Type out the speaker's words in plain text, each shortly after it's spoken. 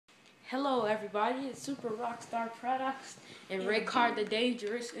Hello everybody, it's Super Rockstar Products and Rakar the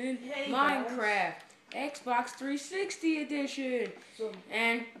Dangerous in Minecraft Xbox 360 edition.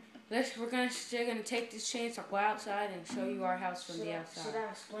 And we're gonna take this chance to go outside and show you our house from the outside. Should I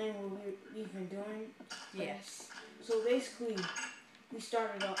explain what we've been doing? Yes. So basically, we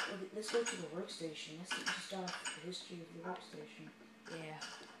started off. Let's go to the workstation. Let's start off the history of the workstation. Yeah.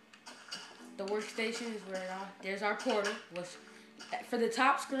 The workstation is where there's our portal. For the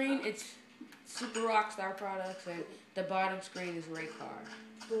top screen, it's Super Rockstar Products, and the bottom screen is Rakar.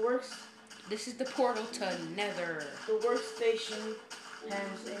 This is the portal to Nether. The workstation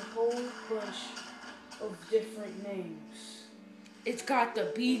has a whole bunch of different names. It's got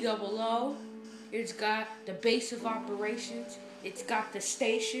the BOO. It's got the base of operations. It's got the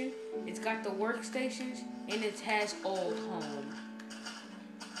station. It's got the workstations, and it has old home.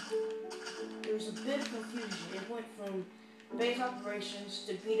 There's a bit of confusion. It went from base operations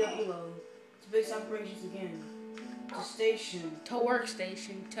to BOO to base operations again to station to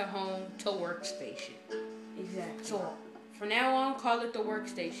workstation to home to workstation. Exactly. So from now on, call it the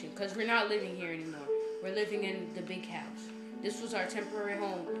workstation because we're not living here anymore. We're living in the big house. This was our temporary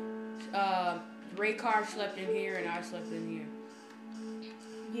home. Rakar slept in here and I slept in here.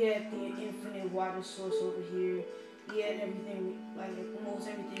 You had the infinite water source over here. You had everything, like almost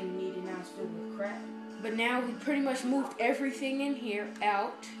everything we needed. Now it's filled with crap. But now we pretty much moved everything in here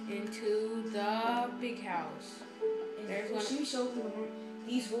out into the big house.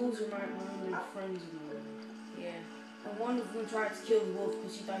 These wolves remind me of their friends of mine. Yeah. And one of them tried to kill the wolf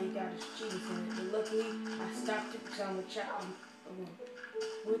because she thought he got his cheating from it. But luckily, I stopped it because I'm a child.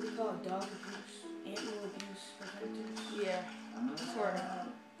 What do they call it? Dog abuse? Animal abuse? Yeah. Sort of.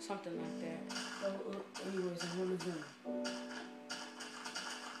 Something like that. Anyways, I'm one of them.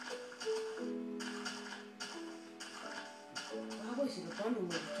 I wasted a bundle of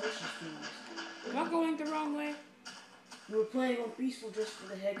the torture streams. Am I going the wrong way? We were playing on peaceful just for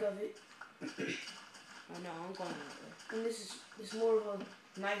the heck of it. Oh no, I'm going that way. And it's more of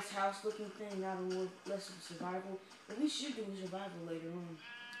a nice house looking thing, not less of a survival. But we should do a survival later on.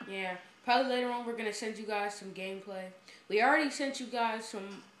 Yeah, probably later on we're gonna send you guys some gameplay. We already sent you guys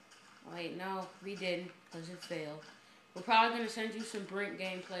some. Wait, no, we didn't because it failed. We're probably gonna send you some Brink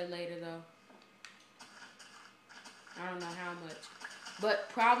gameplay later though. I don't know how much, but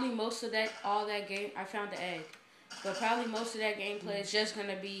probably most of that, I found the egg. But probably most of that gameplay is just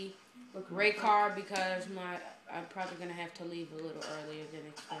gonna be Rakar because I'm probably gonna have to leave a little earlier than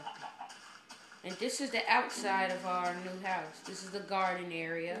expected. And this is the outside of our new house. This is the garden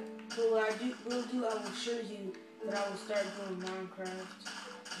area. So what I will show you that I will start doing Minecraft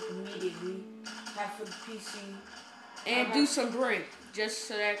immediately. Have for the PC. And do some Brink, just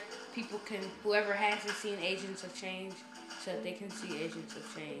so that people can, whoever hasn't seen Agents of Change, so that they can see Agents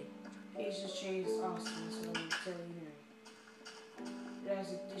of Change. Agents of Change is awesome, so I'm telling you now. It has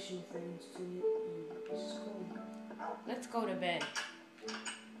additional things to it, and it's just cool. Let's go to bed.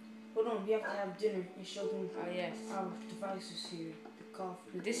 Hold on, we have to have dinner and show them our devices here.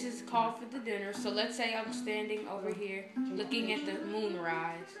 This is call for the dinner, so let's say I'm standing over here looking at the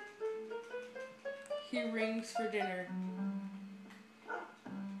moonrise. He rings for dinner.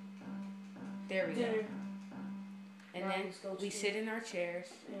 There we go. And then we sit in our chairs.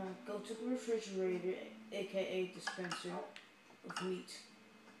 Yeah, go to the refrigerator, aka dispenser of meat.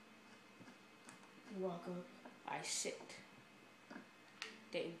 Walk up. I sit.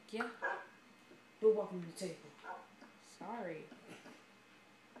 Thank you. Don't walk on the table. Sorry.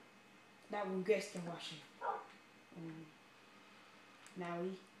 That one guest can wash it. Now we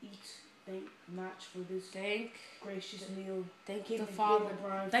eat. Thank Notch for this gracious meal. Thank the Father.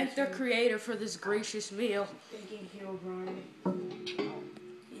 Thank the Creator for this gracious meal. Thanking Hero Brian.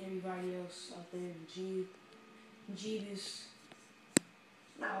 Everybody else out there. Jeebus.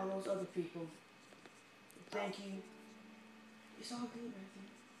 All those other people. Thank you. It's all good,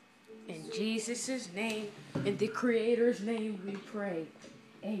 I think. In Jesus' name, in the Creator's name we pray.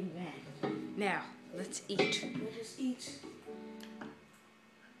 Amen. Now, let's eat. Let us eat.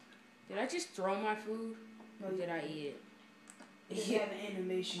 Did I just throw my food? Or did I eat it? It doesn't have an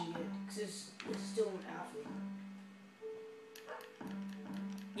animation yet, because it's still an alpha.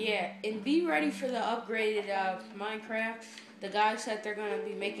 Yeah, and be ready for the upgraded Minecraft. The guys said they're going to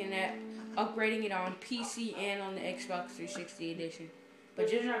be making that, upgrading it on PC and on the Xbox 360 edition.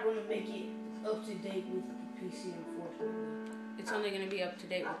 But you're not going to make it up to date with the PC, unfortunately. It's only going to be up to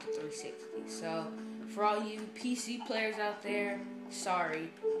date with the 360. So, for all you PC players out there,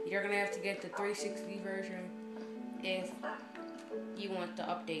 sorry. You're going to have to get the 360 version if you want the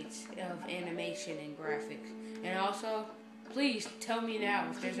updates of animation and graphics. And also, Please tell me now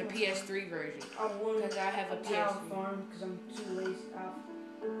if there's a PS3 version. Because I have a PS3. Farm because I'm too lazy.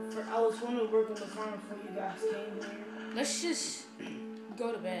 I was going to work on the farm before you guys came here. Let's just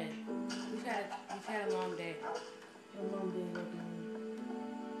go to bed. We've had a long day. A long day working.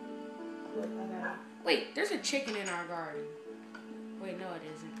 But I got. Wait, there's a chicken in our garden. Wait, no, it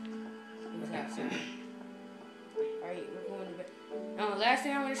isn't. It was outside. Alright, we're going to bed. Now, the last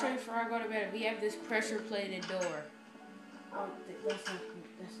thing I want to show you before I go to bed, we have this pressure-plated door. Oh, that's not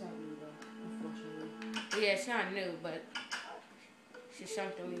new though, unfortunately. Yeah, it's not new, but it's just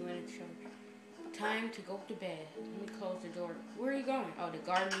something we wanted to show you. Time to go to bed. Let me close the door. Where are you going? Oh, the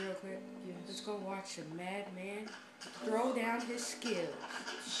garden real quick? Yes. Let's go watch the madman throw down his skills.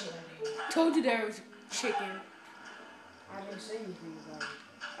 Shit, I didn't. Told you there was a chicken. I didn't say anything about it.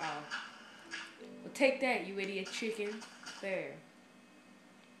 Oh. Well, take that, you idiot chicken. There.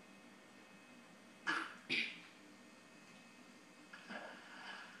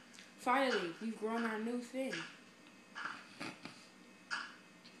 Finally, we've grown our new thing.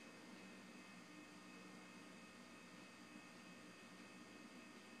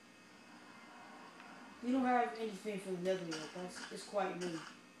 We don't have anything from the nether yet. It's quite new.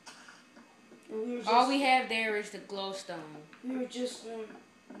 And all we have there is the glowstone. We were just doing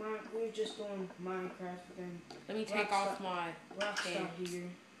Minecraft then. Let me take off my Rockstar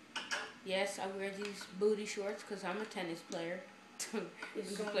here. Yes, I wear these booty shorts because I'm a tennis player.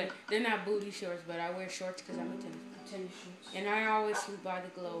 They're not booty shorts, but I wear shorts because I'm a tennis shorts. And I always sleep by the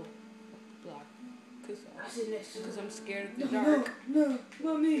glow block because I'm scared of the dark. No,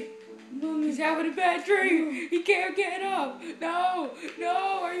 mommy. He's having a bad dream. He can't get up. No,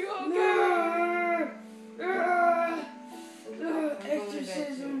 are you okay?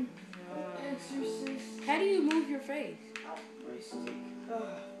 Exorcism. How do you move your face?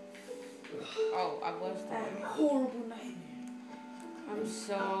 Oh, I was tired. I had a horrible nightmare. I'm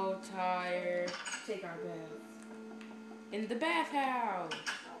so tired. Take our bath. In the bathhouse.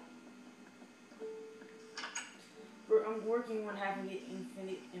 I'm working on having it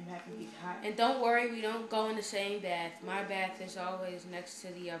infinite and having it hot. And don't worry, we don't go in the same bath. My bath is always next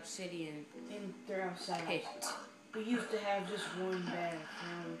to the obsidian. And they're outside. Pit. We used to have just one bath.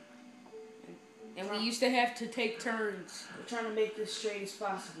 And we used to have to take turns. We're trying to make this straight as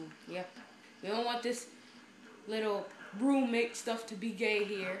possible. Yep. We don't want this little roommate stuff to be gay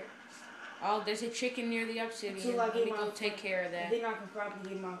here. Oh, there's a chicken near the obsidian. Let me go take care of that. Then I can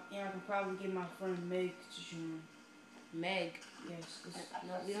probably get my friend Meg to join. Meg? Yes.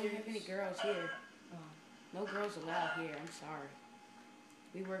 No, we don't have any girls here. Oh. No girls allowed here. I'm sorry.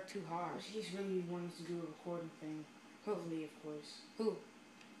 We work too hard. He's really wanting to do a recording thing. Who? Me, of course. Who?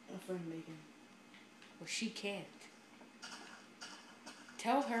 My friend Megan. Well, she can't.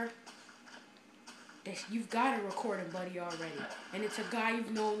 Tell her that you've got a recording buddy already. And it's a guy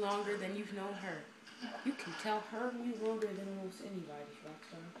you've known longer than you've known her. You can tell her. You longer than almost anybody,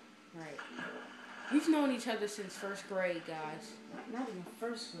 Rockstar. Right. We've known each other since first grade, guys. Not even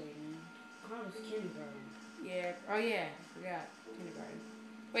first grade, man. Kind of kindergarten. Yeah. Oh, yeah. I forgot. Kindergarten.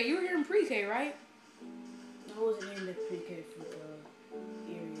 Wait, you were here in pre-K, right? I wasn't in the pre-K for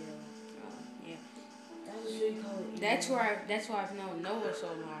area. Oh, yeah. That's what you call it. That's why I've known Noah so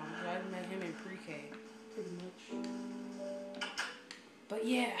long. I met him in pre-K. Pretty much. But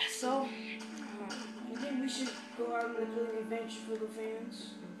yeah, so. I think we should go out on a little adventure for the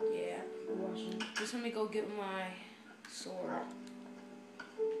fans. Yeah. Watching. Just let me go get my sword.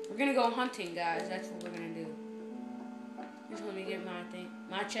 We're gonna go hunting, guys. That's what we're gonna do. Just let me get my thing.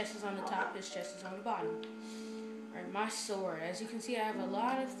 My chest is on the top. His chest is on the bottom. Alright, my sword. As you can see, I have a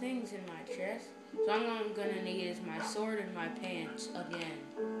lot of things in my chest. So all I'm gonna need is my sword and my pants again.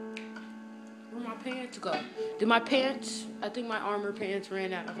 Where'd my pants go? Did my pants? I think my armor pants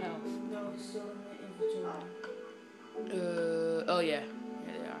ran out of health. No, it's still in the inventory. Oh yeah.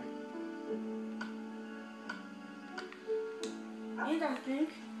 Yeah, they are. And I think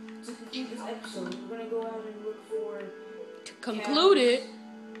to complete this episode, we're gonna go out and look for. To conclude it.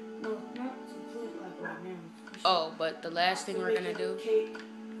 No, not to conclude it like right now. Oh, but the last thing we're gonna do. Cake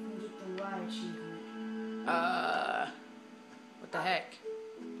and get the Y achievement. What the heck?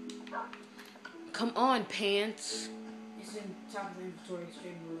 Come on, pants. It's in top of the inventory,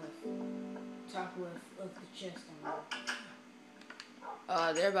 straight on the left. Top left of the chest on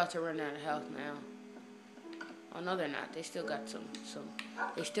the They're about to run out of health now. Oh no, they're not. They still got some.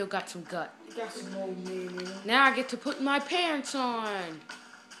 They still got some gut. They got some old man in them. Now I get to put my pants on.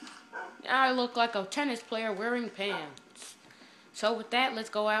 Now I look like a tennis player wearing pants. So with that, let's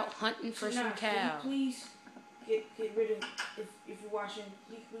go out hunting for some cows. Please get rid of if you're watching.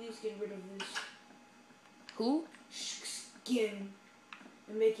 Please get rid of this. Who? skin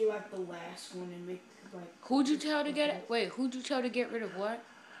and make it like the last one and make like. Who'd you tell to get it? Wait, who'd you tell to get rid of what?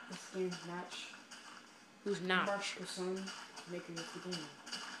 The skin Notch. Who's Notch? Mark the son, maker of the game,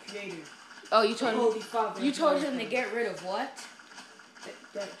 creator. Oh, you told Holy him. Father. You told him to get rid of what?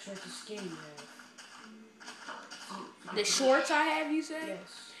 That treasure skin you have. The shorts I have, you said?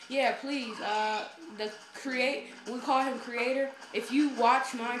 Yes. Yeah, please. We call him creator. If you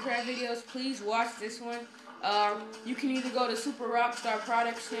watch Minecraft videos, please watch this one. You can either go to Super Rockstar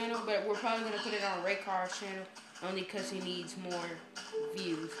Products channel, but we're probably gonna put it on Rakar's channel only because he needs more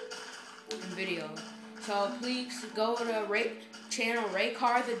views and video. So please go to channel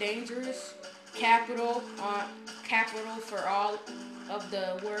Rakar the Dangerous, capital for all of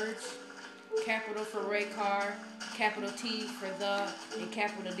the words, capital for Rakar, capital T for the, and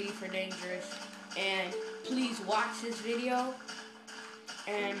capital D for dangerous. And please watch this video,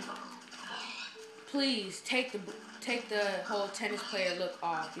 and please take the whole tennis player look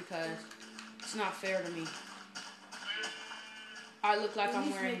off because it's not fair to me. I look like I'm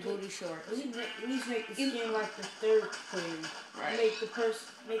wearing booty shorts. At least make the skin like the third player. Right. Make the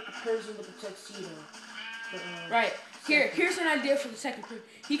person with the tuxedo. Right. Here's an idea for the second person.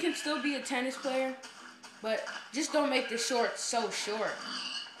 He can still be a tennis player, but just don't make the shorts so short.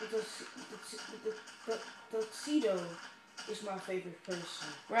 The tuxedo is my favorite person.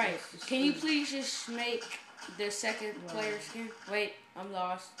 Right. Can you please just make the second player skin? Wait, I'm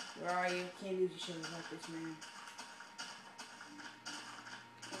lost. Where are you? Can't lose each other like this, man.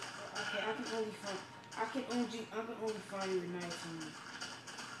 Okay, I can only find you at night time.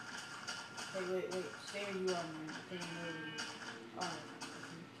 Hey, wait. Stay where you are, man. I think I know where you are. Alright.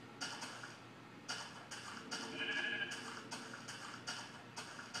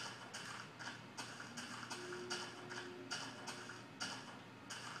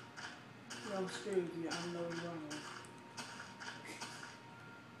 No, I'm screwed with you. I don't know where you are, man.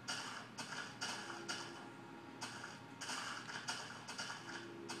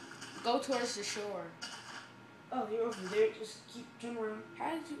 Go towards the shore. Oh, you're over there. Just turn around.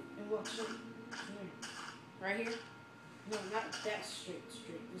 How did you? And walk straight. Right here? No, not that straight.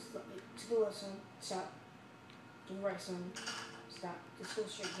 Just to the left side. Stop. To the right side. Stop. Just go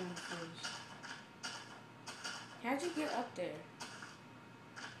straight down first. How'd you get up there?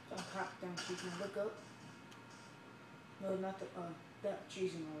 I'll hop down trees. Now look up. No, not that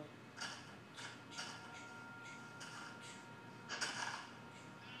trees in my way.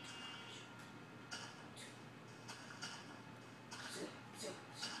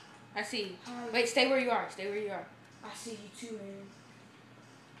 I see you. Hi. Wait, stay where you are. I see you too, man.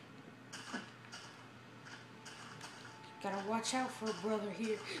 Gotta watch out for a brother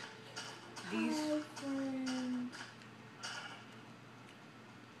here. These. Hi, friend.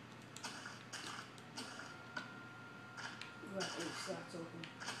 You have 8 slots open.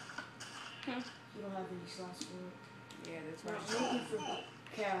 You don't have any slots for it. Yeah, that's Now, right. I'm looking for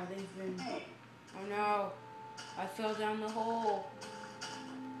Cal. They've been. Oh no. I fell down the hole.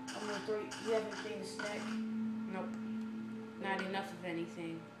 I'm gonna throw you. You have anything to stack? Nope. Not enough of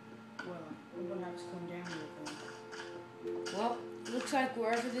anything. Well, I'm gonna have to come down here then. Well, looks like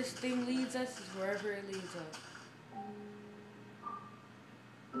wherever this thing leads us is wherever it leads us.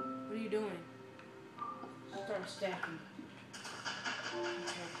 What are you doing? Start stacking.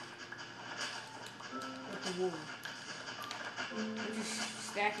 Okay. With the wool. I'm just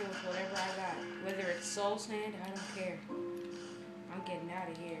stacking with whatever I got. Whether it's soul sand, I don't care. I'm getting out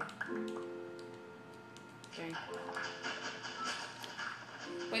of here. Okay.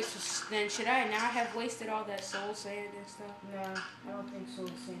 Wait, so then should I not have wasted all that soul sand and stuff? Nah, I don't think soul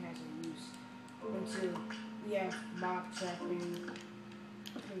sand has a use until we have mob trapping,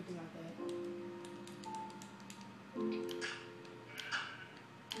 anything like that.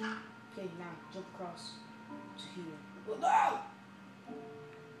 Okay, now jump across to here. Well, no!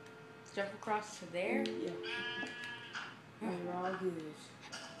 Jump across to there? Yeah. And we're all good.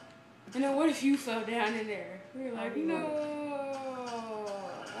 And then what if you fell down in there? You're like, no,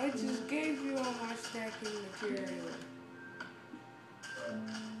 I just gave you all my stacking material.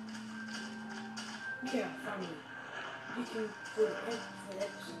 Yeah, finally. You can for that.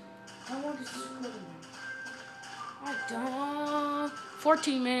 How long is this recording? I don't.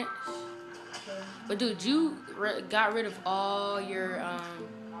 14 minutes. Okay. But dude, you got rid of all your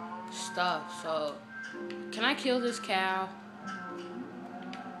stuff. So can I kill this cow?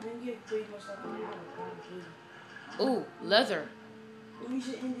 Then get pretty much like an hour, probably. Ooh, leather. We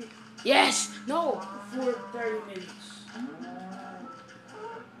should end it Yes. No. for 30 minutes.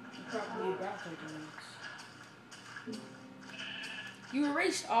 Probably about 30 minutes. You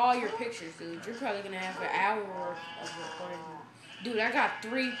erased all your pictures, dude. You're probably gonna have an hour worth of recording. Dude, I got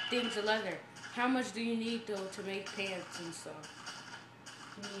 3 things of leather. How much do you need though to make pants and stuff?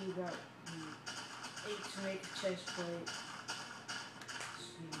 You need about 8 to make a chest plate.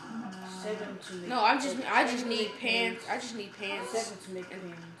 7 to make. No, I just need pants. I just need pants. 7 to make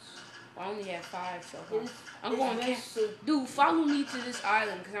pants. I only have 5 so far. I'm it's going best Dude, follow me to this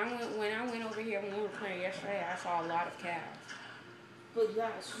island because when I went over here when we were playing yesterday, I saw a lot of cows. But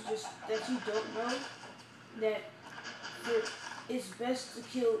guys, just that you don't know that it's best to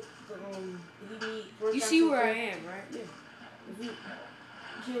kill the if you need. You see where I am, right? Yeah. If you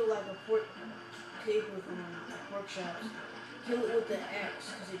kill like a pork pig with pork chops, kill it with the axe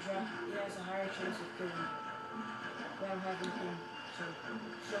because it has a higher chance of killing it. Without having anything to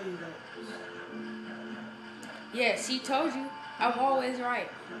show you that. Yeah, she told you. I'm always right.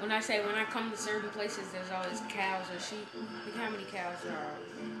 When I come to certain places, there's always cows or sheep. Look how many cows there are.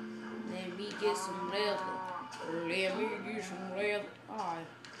 Let me get some leather. Let me get some leather. Oh,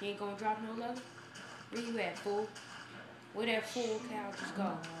 you ain't gonna drop no leather? Where you at, fool? Where that fool cow just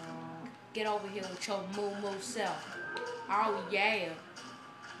go? Get over here with your moo self. Oh, yeah.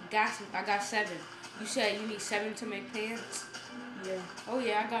 I got 7. You said you need 7 to make pants? Yeah. Oh,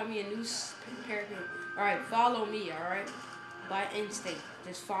 yeah, I got me a new pair of pants. Alright, follow me, alright? By instinct.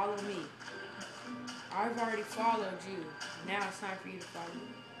 Just follow me. I've already followed you. Now it's time for you to follow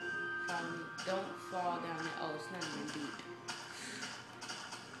me. Follow me. Don't fall down there. Oh, it's not even deep.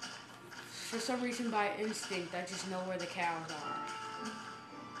 For some reason, by instinct, I just know where the cows are.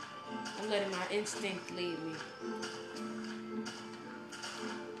 I'm letting my instinct lead me.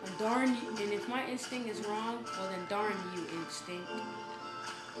 And darn you. And if my instinct is wrong, well then darn you, instinct.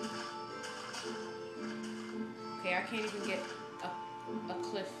 Okay, I can't even get a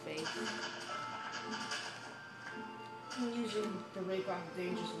cliff face. I'm using the rape off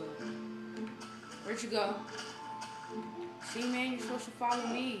dangerous way. Where'd you go? See, man, you're supposed to follow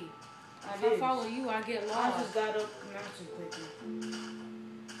me. If I follow you, I get lost. I just got up the mountain quickly.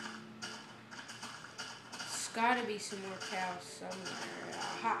 There's gotta be some more cows somewhere.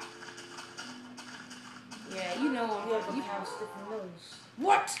 Aha! Yeah, you know You have a cow sticking nose.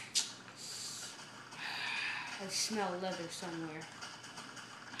 What? I smell leather somewhere.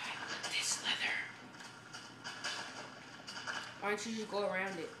 I want this leather. Why don't you just go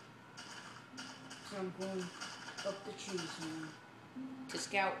around it? So I'm going up the trees, man. To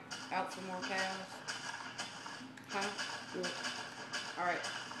scout out for more cows? Huh? Yeah. Alright.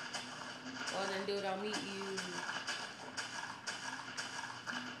 Well then, dude, I'll meet you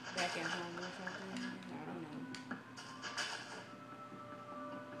back at home or something. I don't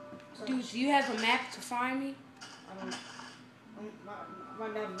know. Dude, do you have a map to find me? I don't. My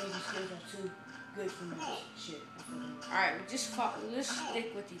navigation skills are too good for me. Shit. Alright, let's stick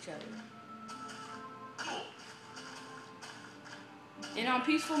with each other. And on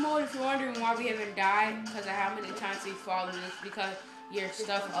peaceful mode, if you're wondering why we haven't died because of how many times we've fallen, it's because your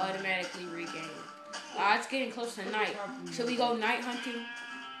stuff automatically regained. It's getting close to night. Should we go night hunting?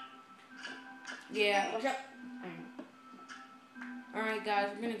 Yeah. Watch out. Alright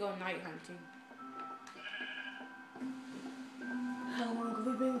guys, we're gonna go night hunting. How long have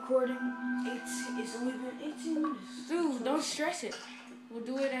we been recording? It's only been 18 minutes. Dude, don't stress it. We'll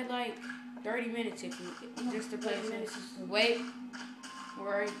do it at like 30 minutes if we just to play minutes. Wait.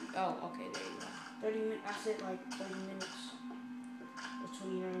 Where? Oh, okay, there you go. 30 minutes. I said like 30 minutes. Or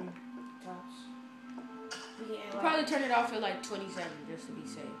 29 tops. We'll probably turn it off at like 27 just to be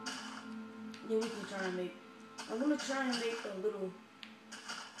safe. Then we can try and make. I'm gonna try and make a little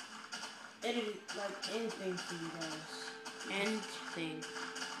edit, like anything for you guys. Anything.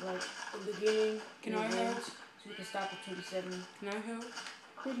 Like the beginning. Can I help? So we can stop at 27. Can I help?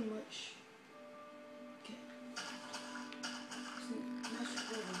 Pretty much.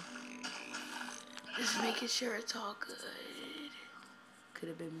 Just making sure it's all good. Could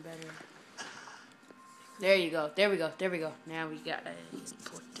have been better. There you go. There we go. There we go. Now we got to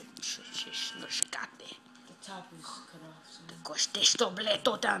put the top is cut off.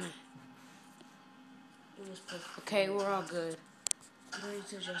 It was perfect. Okay, we're all good. You don't need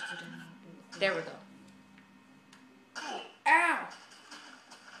to adjust it anymore. There we go. Ow!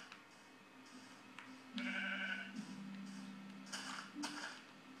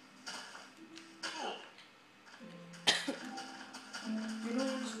 You don't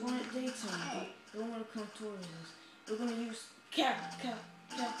want to spawn at daytime. You don't want to come towards us. We're going to use cow.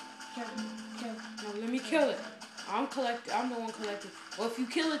 No, let me kill it. I'm the one collecting. Well, if you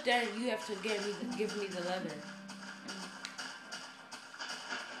kill it, then you have to give me the leather.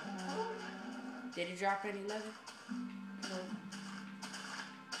 Did it drop any leather? No.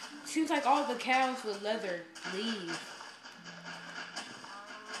 Seems like all the cows with leather leave.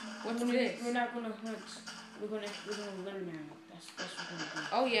 What's this? We're not gonna hunt. We're gonna learn now. That's what we're gonna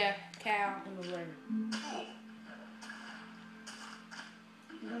do. Oh yeah, cow. We're gonna learn.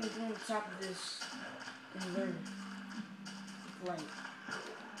 We're gonna go on top of this and learn. Right.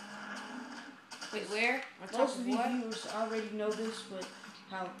 Wait, where? On top Most of of you what? viewers already know this, but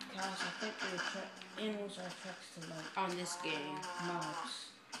how cows, I think animals are attracted to like On this game. mobs.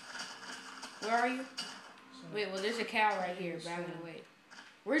 Where are you? So, Wait, well there's a cow right here, but I'm gonna wait.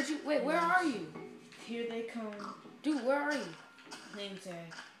 Where'd you, wait, where are you? Here they come. Dude, where are you? Name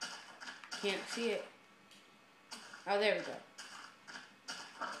tag. Can't see it. Oh, there we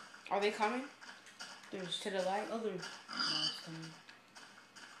go. Are they coming? There's To the light? other mobs coming.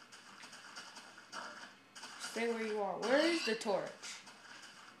 Stay where you are. Where is the torch?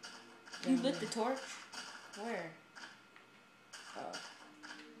 You lit the torch? Where? Oh.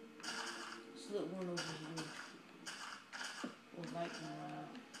 There's a little one over here. With lightning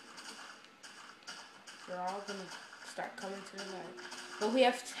around. They're all gonna start coming to the light. But we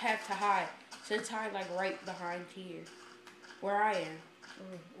have to hide. So let's hide like right behind here. Where I am.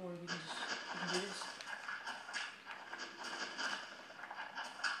 Or we can just do this.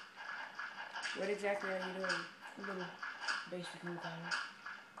 What exactly are you doing? A little basic move out.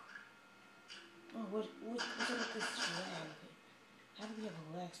 Oh, what's up with this lag? How do we have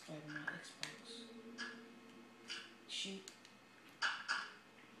a lag spike on my Xbox? Sheep.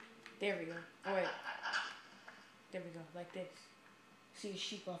 There we go. Oh wait. There we go. Like this. See a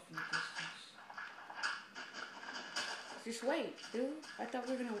sheep off in the distance. Just wait, dude. I thought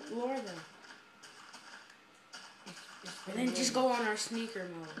we were gonna lure them. And then really just go on our sneaker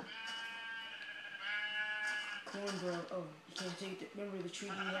mode. Corn, bro. Oh, you can't take the. Remember the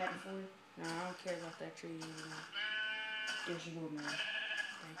treaty we had before? No, I don't care about that tree anymore. There's your wool, man.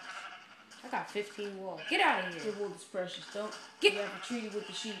 Thanks. I got 15 wool. Get out of here. The wool is precious. Don't. Get. We have a treaty with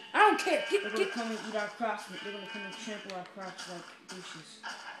the sheep. I don't care. They're gonna come and eat our crops. They're gonna come and trample our crops like douches.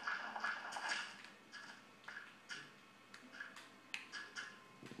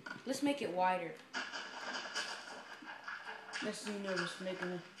 Let's make it wider. Next thing you know, next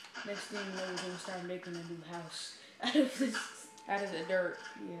thing you know, we're gonna start making a new house out of this. Out of the dirt.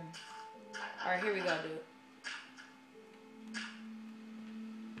 Yeah. Alright, here we go, dude.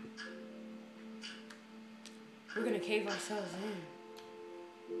 We're gonna cave ourselves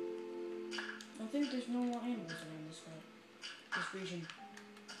in. I think there's no more animals around this region.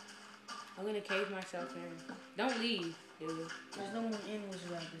 I'm gonna cave myself in. Don't leave, dude. There's no more animals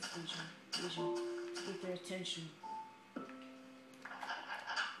around this region. To get their attention.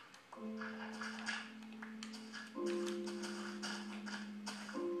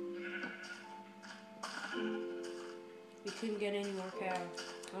 We couldn't get any more cows.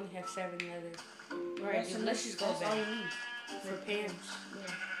 I only have 7 leather. Alright, dude, let's just go That's all back. we need. For pants.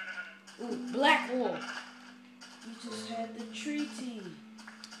 Yeah. Ooh, black wool. You just had the treaty.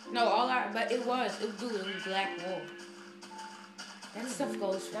 No, but it was black wool. That stuff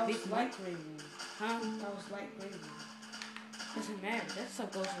goes for That big was money. light gray wool. Huh? That was light gray wool. Doesn't matter. That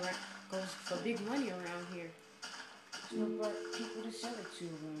stuff goes for big money around here. There's no people to sell it to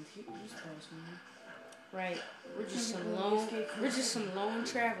around here. These parts, man. Right. We're just some lone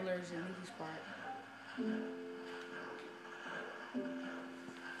travelers in these parts.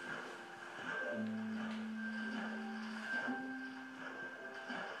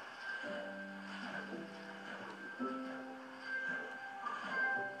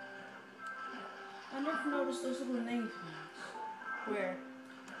 I never noticed those little name plants. Where?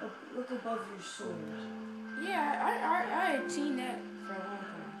 Look above your sword. Yeah, I had seen that for a long time.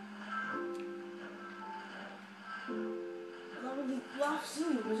 I've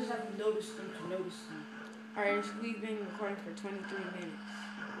seen them, I just haven't noticed them to notice them. Alright, so we've been recording for 23 minutes.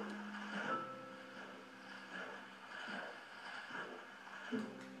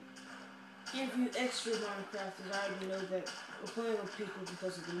 And if you extra Minecrafters, I already know that we're playing with people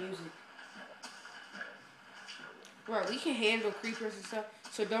because of the music. Right, we can handle creepers and stuff,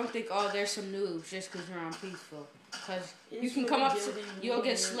 so don't think, oh, there's some noobs just because you're on peaceful. Because you can come up, you'll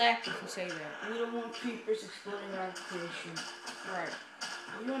get slapped if you say that. We don't want creepers exploding our creation. Right.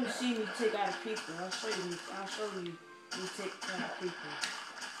 If you want to see me take out a creeper, I'll show you me take out a creeper.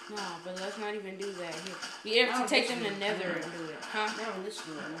 No, but let's not even do that here. You'd have to take them to Nether and do it, huh? Not in this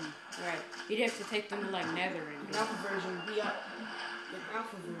world, Right. You'd have to take them to like Nether and do it. Alpha version,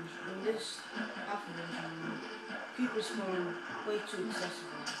 in this alpha version, creepers spawn way too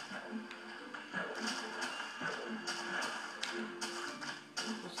accessible.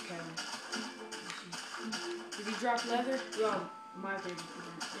 This cow. Did you drop leather? Yo, My favorite.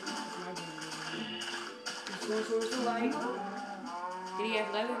 My favorite. He's going towards the light. Did he have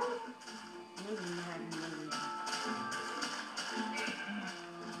leather? No, he didn't have any leather.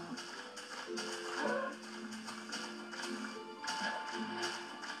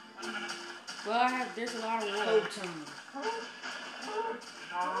 Well, there's a lot of water. Cold time.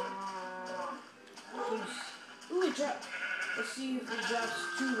 Ooh, it dropped. Let's see if it drops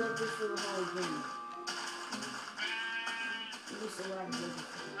 2 leopards for the whole game. At least a lot of leopards.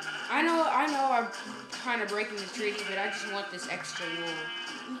 I know I'm kind of breaking the treaty, but I just want this extra wool.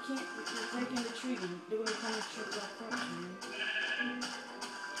 You can't, you're breaking the treaty. They're gonna come and check our crops, man.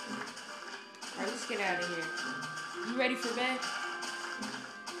 Alright, let's get out of here. You ready for bed?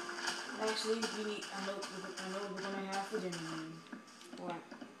 Actually, I know what we're gonna have for dinner, man. What?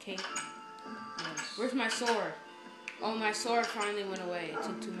 Cake? Yes. Where's my sword? Oh, my sword finally went away. It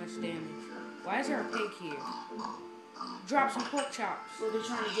took too much damage. Why is there a pig here? Drop some pork chops. Well, they're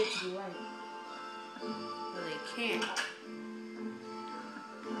trying to get to the light. Well, they can't.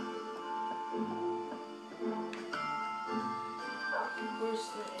 Where's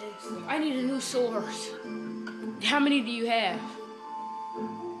the eggs? I need a new sword. How many do you have?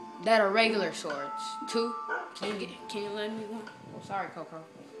 That are regular swords. 2? Can you lend me one? Oh, sorry, Coco.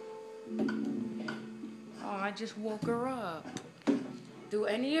 Oh, I just woke her up. Do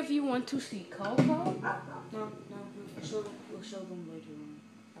any of you want to see Coco? No. We'll show them later on.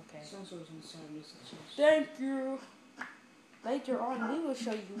 Okay. Some swords inside this chest. Thank you. Later on, we will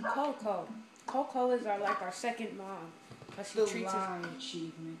show you Coco. Coco is our second mom. The lie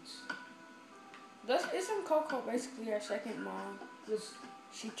achievements. Isn't Coco basically our second mom? This.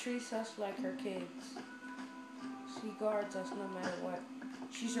 She treats us like her kids. She guards us no matter what.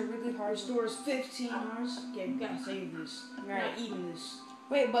 She's a really hard. Restores 15 hours. Yeah, you gotta save this. We're not eating this.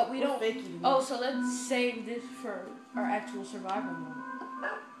 Wait, but we We're don't. fake eating Oh, this. so let's save this for our actual survival mode.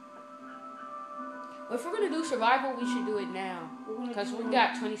 Well, if we're gonna do survival, we should do it now because we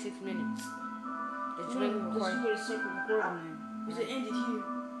got 26 minutes. It's been recording. Let's do a separate recording then. We should end it here.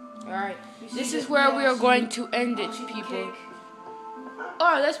 All right. This is where we are going to end it, people.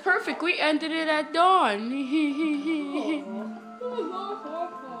 Oh, that's perfect. We ended it at dawn.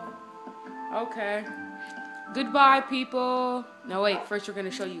 Okay. Goodbye, people. No, wait. First, we're going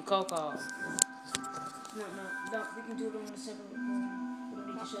to show you Coco. No. We can do it on a separate recording. We don't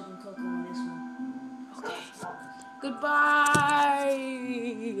need to show them Coco on this one. Okay. Goodbye.